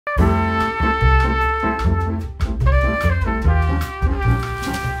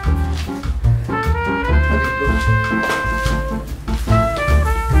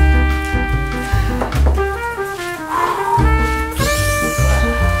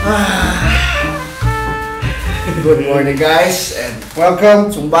Good morning, guys, and welcome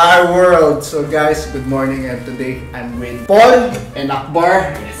to my world. So, guys, good morning, and today I'm with Paul and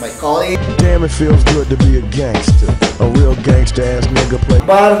Akbar, my colleague. Damn, it feels good to be a gangster, a real gangster-ass nigga play.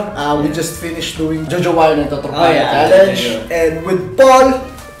 Akbar, we just finished doing Joakim and challenge, and with Paul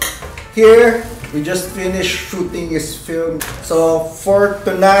here, we just finished shooting his film. So for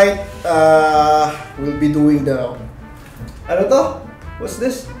tonight, we'll be doing the ano to? What's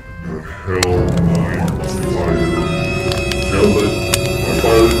this? Hell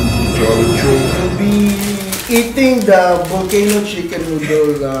challenge. We'll be eating the volcano chicken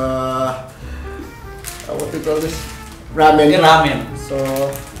noodle. What do you call this? Ramen. Ramen. So,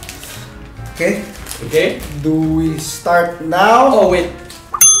 okay. Okay. Do we start now? Oh wait,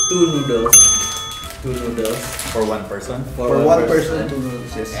 two noodles For one person. For one person, 2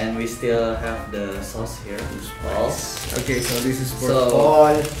 noodles. Yes. and we still have the sauce here. Sauce. Okay, so this is for So,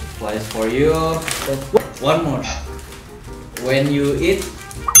 Paul. One is for you. One more. When you eat,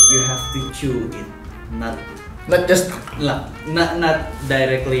 you have to chew it, not not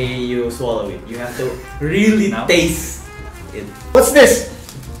directly you swallow it. You have to really Now? taste it. What's this?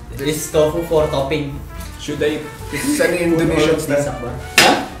 This tofu for topping. Should I? This is an Indonesian style.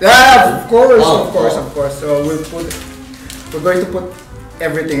 Huh? Yeah, of course, Oh, of course. So we're going to put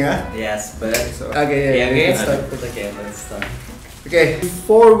everything, huh? Yes, but So okay, okay. let's start. Let's start. Okay,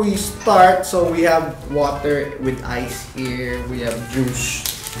 before we start, so we have water with ice here, we have juice,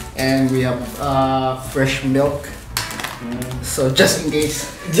 and we have fresh milk. So just in case.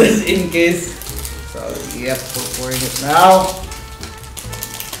 Just in case. So yep, we're pouring it now.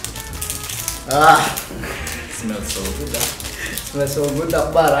 Smells so good. Smells so good,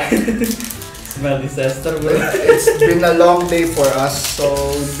 Akbar. Smell disaster, bro. It's been a long day for us, so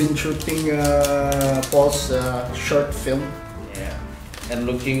we've been shooting Paul's short film. Yeah. And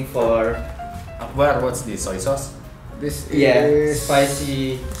looking for Akbar, what's this? Soy sauce? This is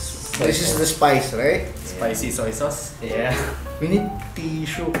spicy. This is the spice, right? Spicy soy sauce? Yeah. We need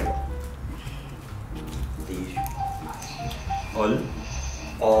tissue. All?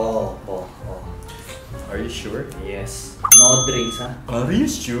 Oh. Are you sure? Yes. No drinks, huh? Are you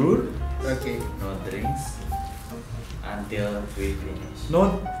sure? Okay. No drinks until we finish.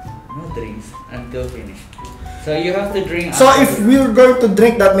 No. No drinks until finish. So you have to drink. So after if we're going to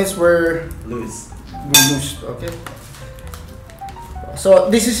drink, that means we lose. lose. Okay. So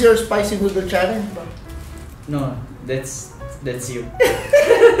this is your spicy noodle challenge. No, that's you.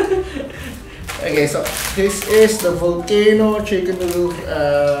 Okay, so this is the volcano chicken noodle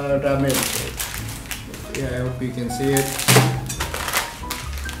ramen. Yeah, I hope you can see it.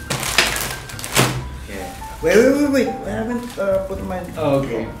 Okay. Wait. I haven't put mine.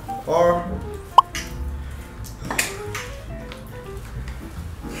 Okay. Or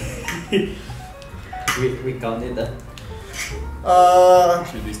We counted that.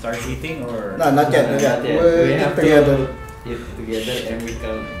 Should we start eating or? no, not yet. We'll We eat have together. to eat together and we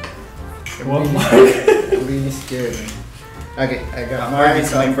count. I'm really scared. Okay, I got Akbar, mine. this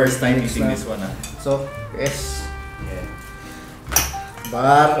is my first time Mix eating na. this one. So, yes. Yeah.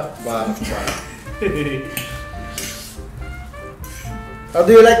 Bar. How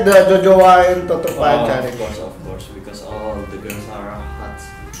do you like the Jojowa and Totopayan challenge? Of course, because all the girls are hot.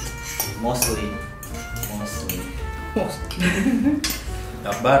 Mostly.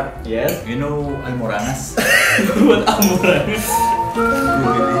 Akbar, Yes. you know Almoranas? What amoran?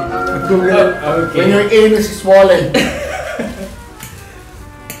 Google it. Okay. When your anus is swollen.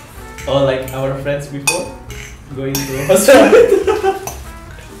 Oh, like our friends before going to hospital.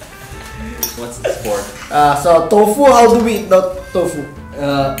 What's this for? So, tofu, how do we eat the tofu?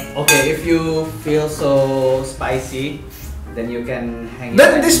 Okay, if you feel so spicy, then you can hang it.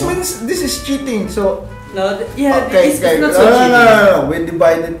 Then like this more. means this is cheating. So, No, yeah, okay, it's guys. not so No. cheating. We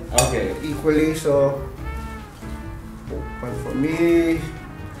divide it Okay. equally. So, one for me,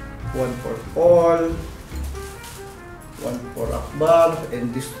 one for Paul, one for Akbar,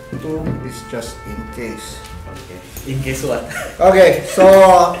 and this 2 is just in case. Okay. In case what? Okay, so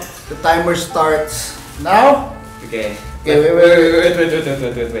the timer starts now. Okay. Okay,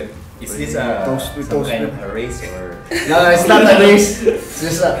 Wait. Is this a We some toast kind it. of a race or? No, it's not a race. It's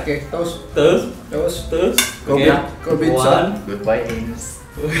just okay. Toast. Toast. Go Okay. go with some. Goodbye, Ames.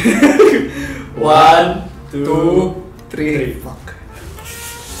 1, 2, 3. Fuck.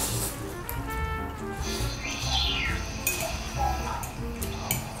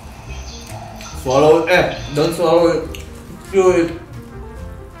 Swallow it. Don't swallow it. Do it.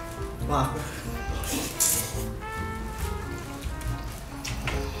 Fuck.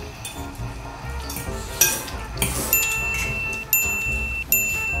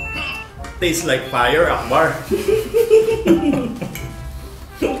 Tastes like fire, Akbar.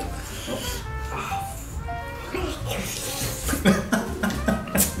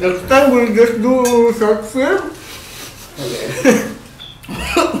 Next time we'll just do short film.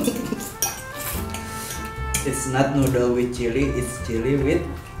 It's not noodle with chili, it's chili with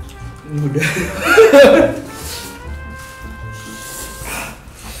noodle.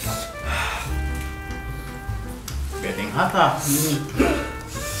 Getting hot.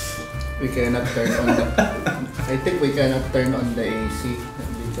 We cannot turn on the. I think we cannot turn on the AC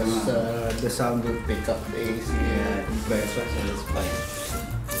because the sound will pick up the AC. Yeah, compressor, so it's fine.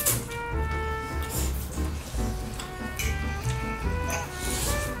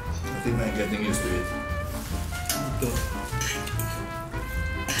 I think I'm getting used to it.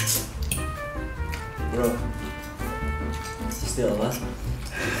 Bro, still what?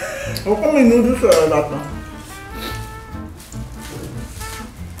 How come may noodles a lot na?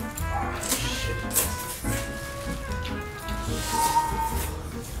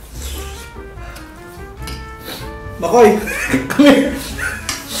 Makoy!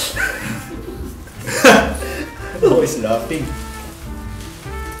 Always laughing.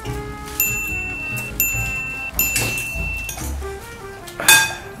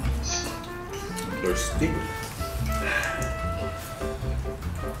 Thirsty.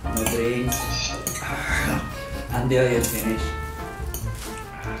 No drinks. Until you finish.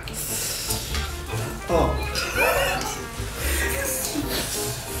 Oh.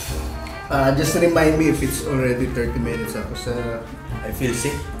 Just remind me if it's already 30 minutes ako sa... I feel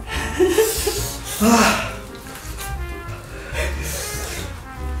sick.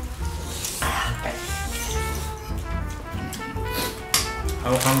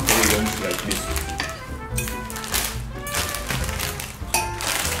 How come Koreans like this?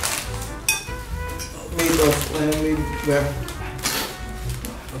 Made of... well...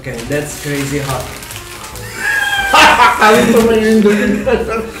 Okay, that's crazy hot.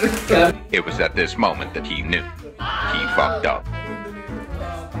 It was at this moment that he knew. He fucked up.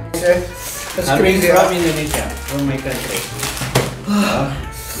 Okay. That's I'm crazy. from Indonesia, from my country.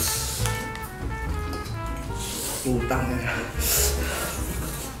 Putang na.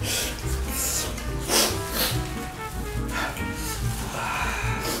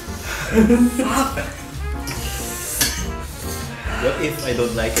 What if I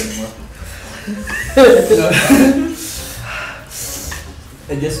don't like anymore?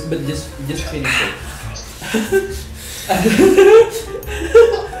 Just finish it.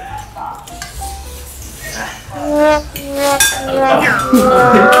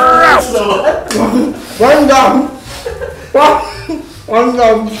 One down! One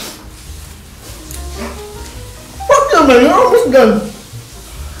down! Fuck you man, you're almost done!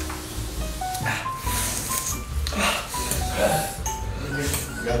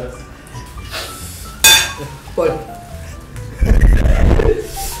 What?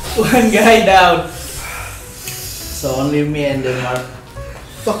 One guy down. So only me and Denmark.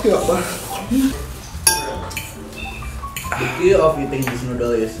 Fuck you, Akbar. The key of eating this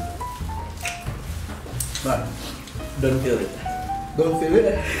noodle is don't feel it. Don't feel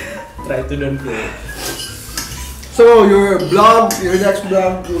it? Try to don't feel it. So your next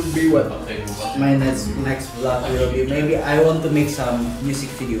vlog will be what? My next vlog will be, maybe I want to make some music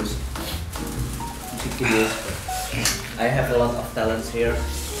videos. I have a lot of talents here.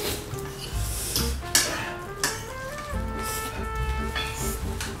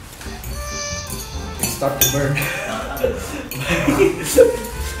 It start to burn.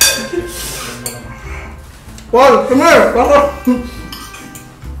 Paul, come here!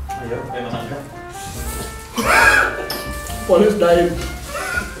 Paul is dying.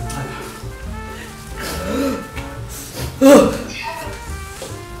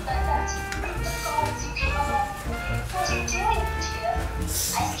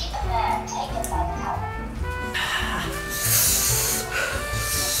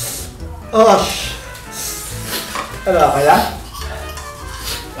 Oh, ano kaya?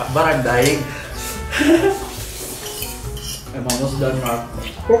 Akbar, I'm dying. I'm almost done, Mark.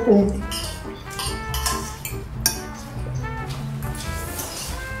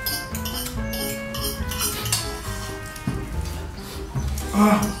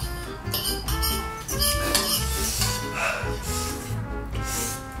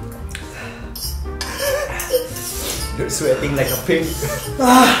 You're sweating like a pig.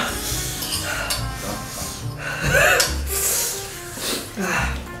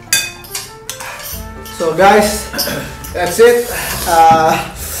 So guys, that's it.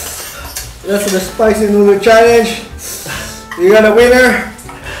 That's the spicy noodle challenge. We got a winner.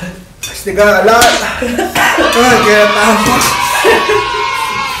 Stick out a lot. Get out.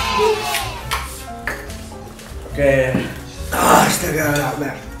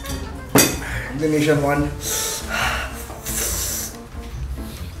 Indonesian one.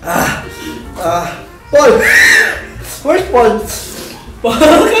 Paul! Where's Paul? Paul,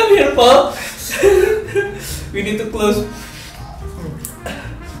 come here, Paul. We need to close.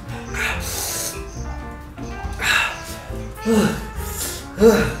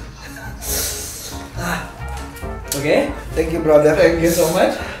 Okay. Thank you, brother. Thank you so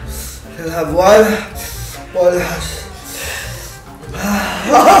much. I'll have one. Paul has.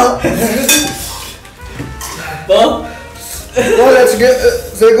 Paul. Well, let's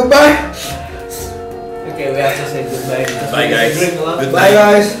say goodbye. Okay, we have to say goodbye. Bye, guys. Good Bye,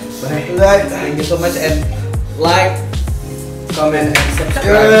 guys. Bye. Good night. Thank you so much and like, comment, and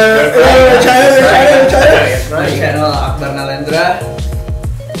subscribe. My channel Akbar and Sandvip3r.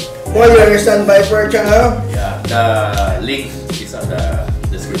 Paul, you understand Viper channel? Yeah, the link is on the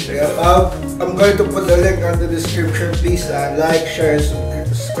description. Yeah, I'm going to put the link on the description. Please like, share,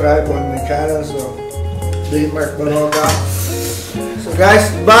 subscribe on my channel. So, danemarc barroga. So guys,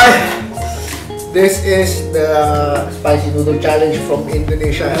 bye. This is the spicy noodle challenge from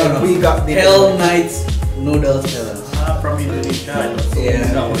Indonesia, and we got the Hell Nights Noodle Challenge. From Indonesia. Yeah.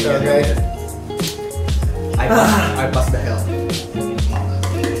 So guys, I passed the hell.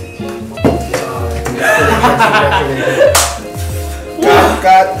 congratulations.